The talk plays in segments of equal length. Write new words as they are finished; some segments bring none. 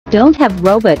Don't have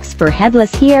Robux for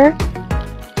headless here.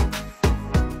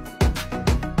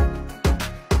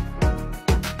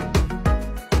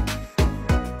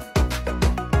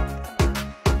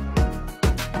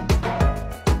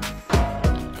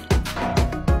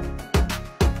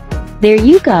 There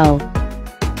you go.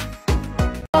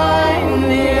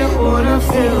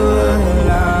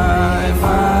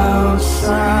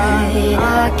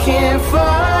 I can't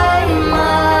find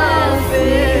my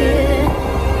feet.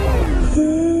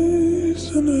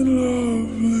 Isn't it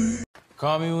lovely?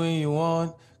 Call me when you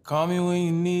want, call me when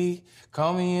you need.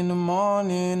 Call me in the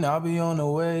morning, I'll be on the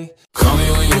way. Call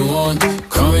me when you want,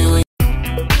 call me when.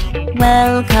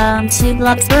 Welcome to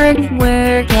Bloxburg,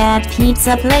 work at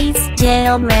pizza place.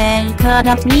 Jailbreak, cut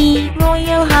off meat,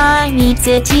 royal high meat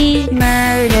city.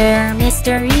 Murder,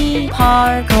 mystery,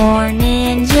 parkour,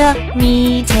 ninja,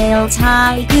 retail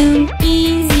tycoon,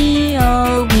 easy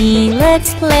Obi.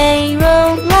 Let's play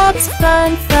Roblox,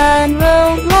 fun,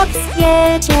 Roblox.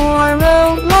 Get your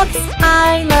Roblox,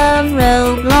 I love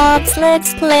Roblox.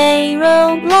 Let's play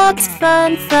Roblox,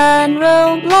 fun,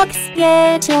 Roblox.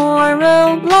 Get your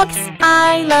Roblox,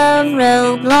 I love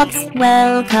Roblox.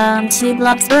 Welcome to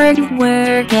Bloxburg,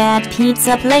 work at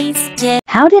pizza place.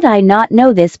 How did I not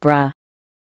know this, bruh?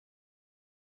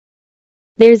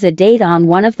 There's a date on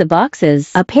one of the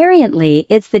boxes. Apparently,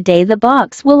 it's the day the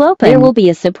box will open. There will be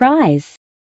a surprise.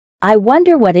 I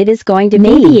wonder what it is going to be.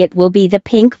 Maybe it will be the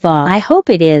pink box. I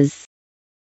hope it is.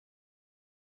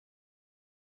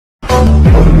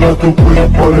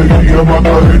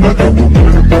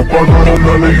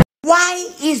 Why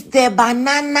is the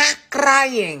banana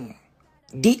crying?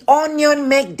 The onion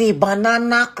make the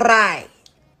banana cry.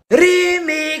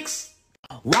 Remix!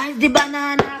 Why the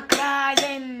banana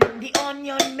crying? The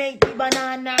onion make the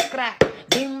banana cry.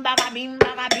 Bim baka bim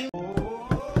baka bim.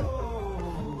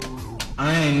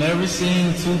 I ain't never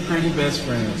seen two pretty best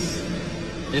friends.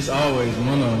 It's always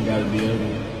one of them gotta be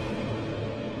ugly.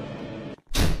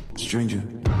 Stranger.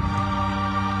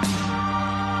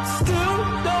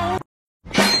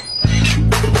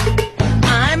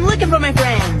 I'm looking for my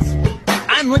friends.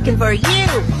 I'm looking for you.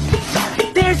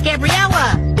 There's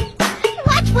Gabriella.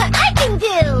 Watch what I can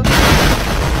do!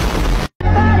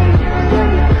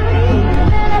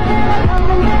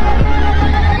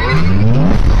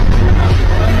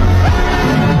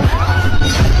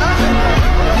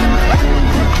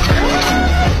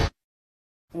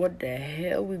 What the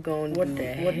hell we gonna do? What the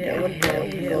hell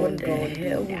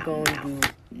we gonna do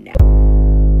now?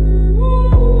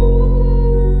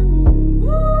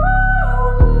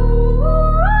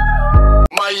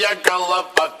 Моя голова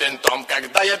винтом,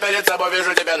 когда я перед собой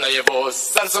вижу тебя наяву.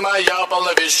 Сердце мое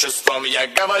полно веществом, я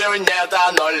говорю нет,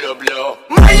 оно люблю.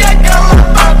 Моя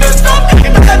голова винтом,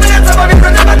 когда я перед собой вижу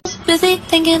тебя. Busy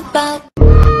thinking about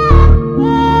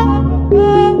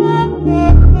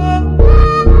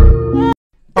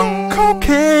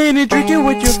cocaine and drinking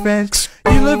with your friends.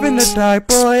 You live in the dark,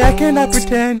 boy, I cannot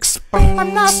pretend.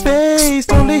 I'm not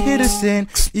faced, only here to sin.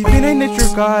 Even in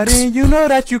nature garden, you know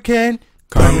that you can.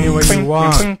 Call me when you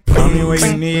want, call me when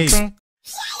you need.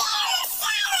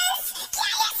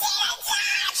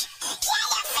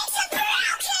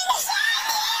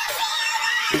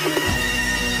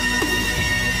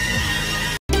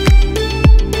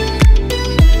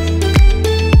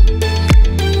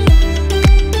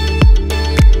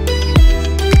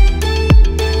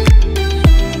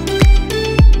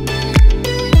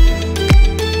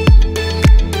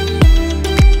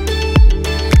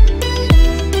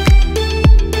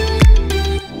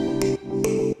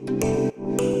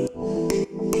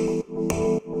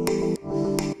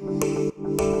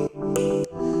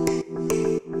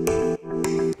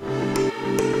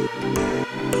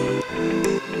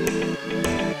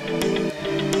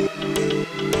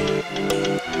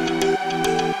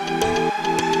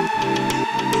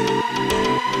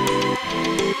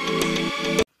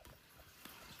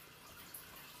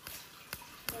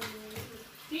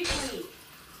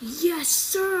 yes,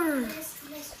 sir!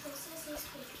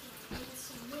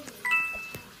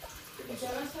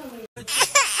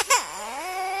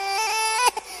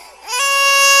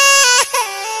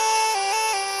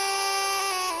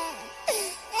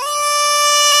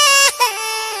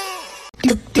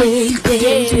 The baby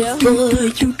for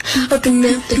you, open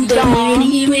up the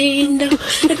dirty window,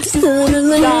 let the sun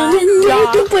alarm and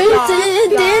make the words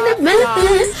and then the man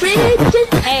bridge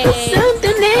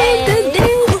something like the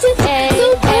dance so bad.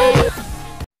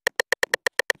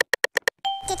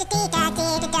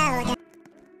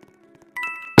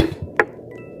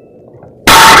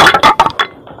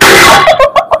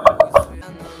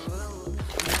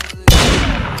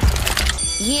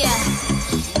 Yeah,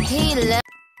 he left.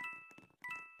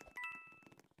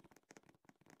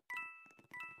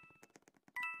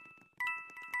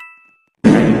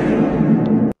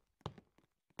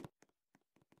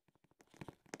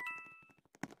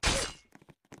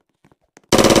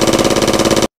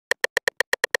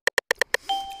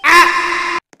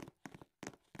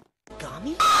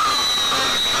 mommy?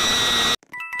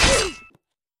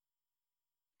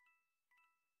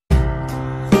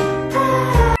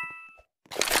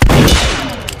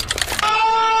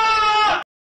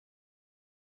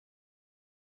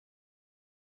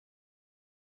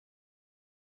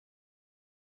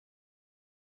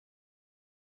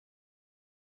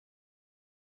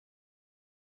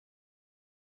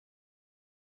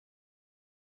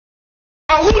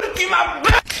 La última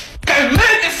vez que me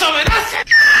desobedece.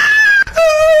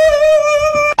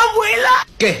 Abuela.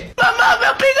 ¿Qué? Mamá me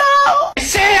ha pegado. Que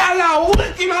sea la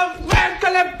última vez que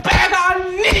le pega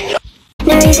al niño.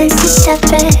 No reason to stop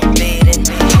it.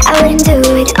 I wouldn't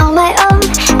do it on my own.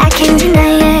 I can't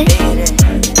deny it.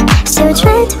 Still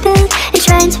trying to build and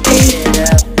trying to build.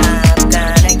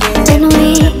 When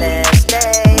we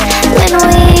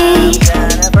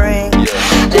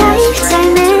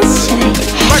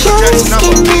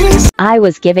I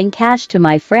was giving cash to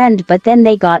my friend, but then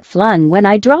they got flung when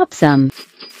I dropped some.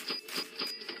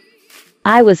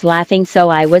 I was laughing, so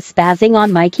I was spazzing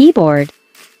on my keyboard.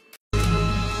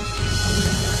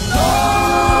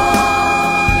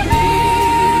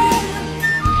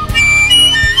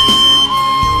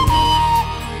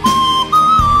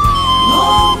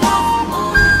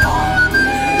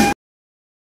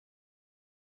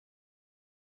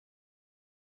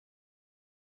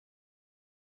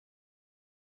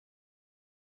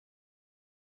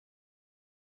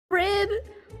 Rib.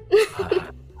 I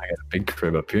got a big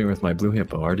crib up here with my blue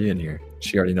hippo already in here.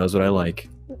 She already knows what I like.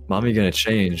 Mommy gonna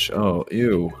change. Oh,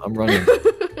 ew. I'm running.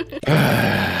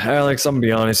 Alex, I'm gonna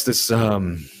be honest. This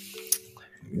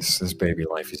baby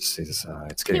life is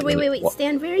it's getting. Wait, really,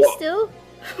 stand very still.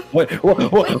 What do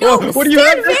you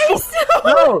stand have? very still.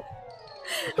 No.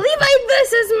 Levi,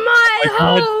 this is my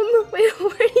God. home. Wait,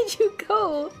 where did you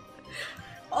go?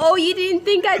 Oh, you didn't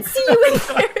think I'd see you in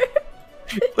there.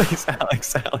 Please,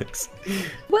 Alex.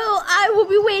 Well, I will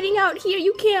be waiting out here.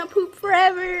 You can't poop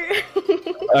forever.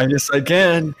 I guess I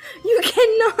can. You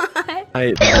cannot.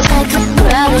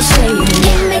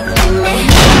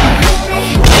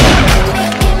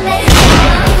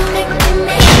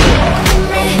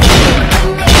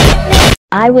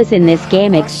 I was in this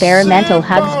game experimental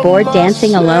hugs board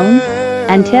dancing alone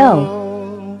until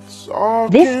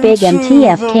this big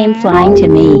MTF came flying to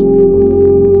me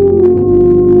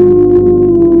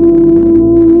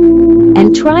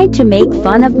and tried to make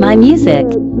fun of my music.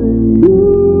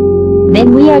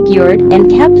 Then we argued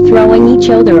and kept throwing each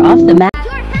other off the map.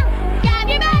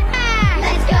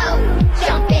 Let's go,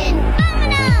 jump in.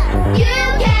 You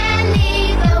can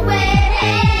lead the way.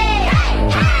 Hey,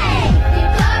 hey,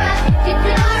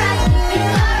 Dipora.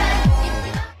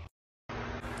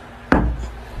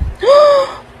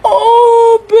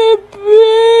 Oh, baby.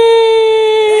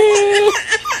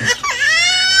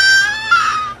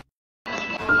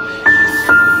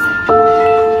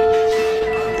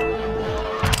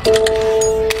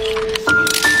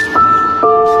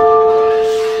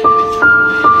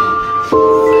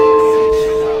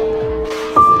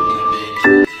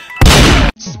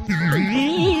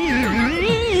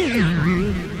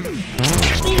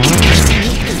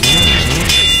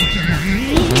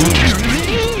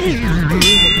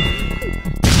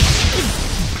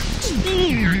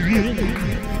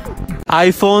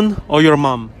 iPhone or your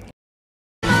mom?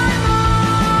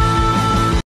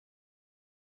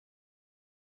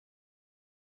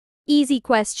 Easy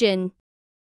question.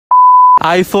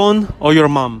 iPhone or your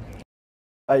mom?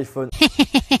 iPhone.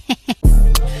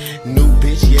 New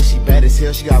bitch, yeah, she bad as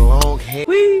hell. She got long hair.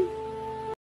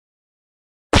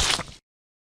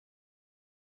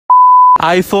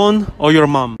 iPhone or your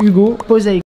mom? Hugo, pose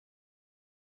avec.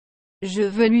 Je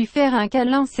veux lui faire un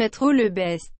câlin, c'est trop le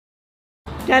best.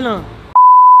 Câlin.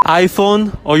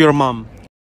 iPhone or your mom?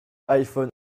 iPhone.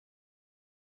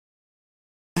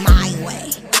 My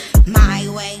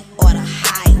way or the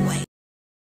highway.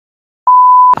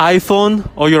 iPhone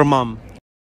or your mom?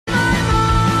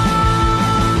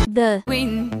 The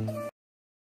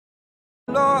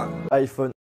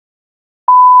iPhone.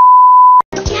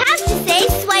 You have to say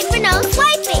swipe or no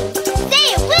swiping. Say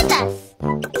it with us.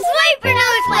 Swipe or no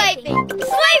swiping.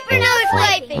 Swipe or no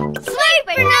swiping. Swipe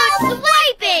or no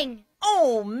swiping.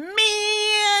 Oh,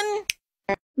 man!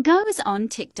 Goes on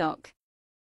TikTok.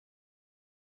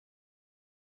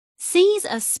 Sees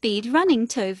a speed running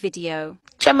toe video.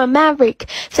 I'm a maverick,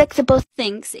 flexible.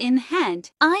 Thinks in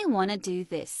head, I wanna do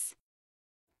this.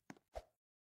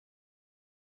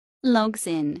 Logs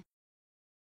in.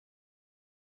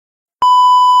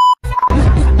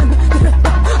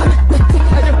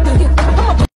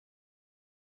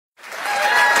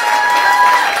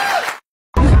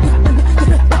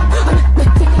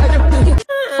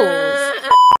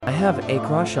 I have a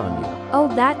crush on you.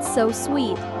 Oh, that's so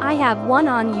sweet. I have one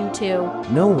on you too.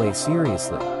 No way,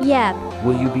 seriously. Yep.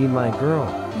 Will you be my girl?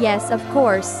 Yes, of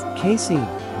course. Casey,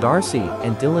 Darcy,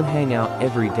 and Dylan hang out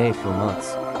every day for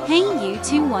months. Hey, you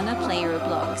two wanna play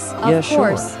Roblox? Of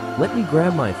course. Sure. Let me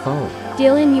grab my phone.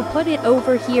 Dylan, you put it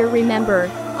over here,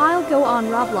 remember. I'll go on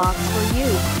Roblox for you.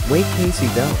 Wait, Casey,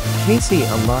 don't. Casey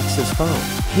unlocks his phone.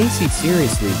 Casey,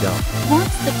 seriously, don't.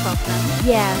 What's the problem?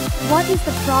 Yeah, what is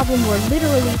the problem? We're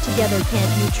literally together,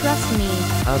 can't you trust me?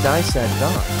 I said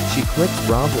don't. She clicks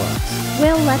Roblox.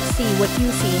 Well, let's see what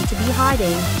you seem to be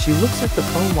hiding. She looks at the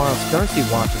phone whilst Darcy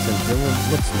watches and Dylan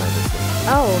flips nervously.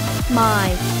 Oh,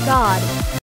 my God.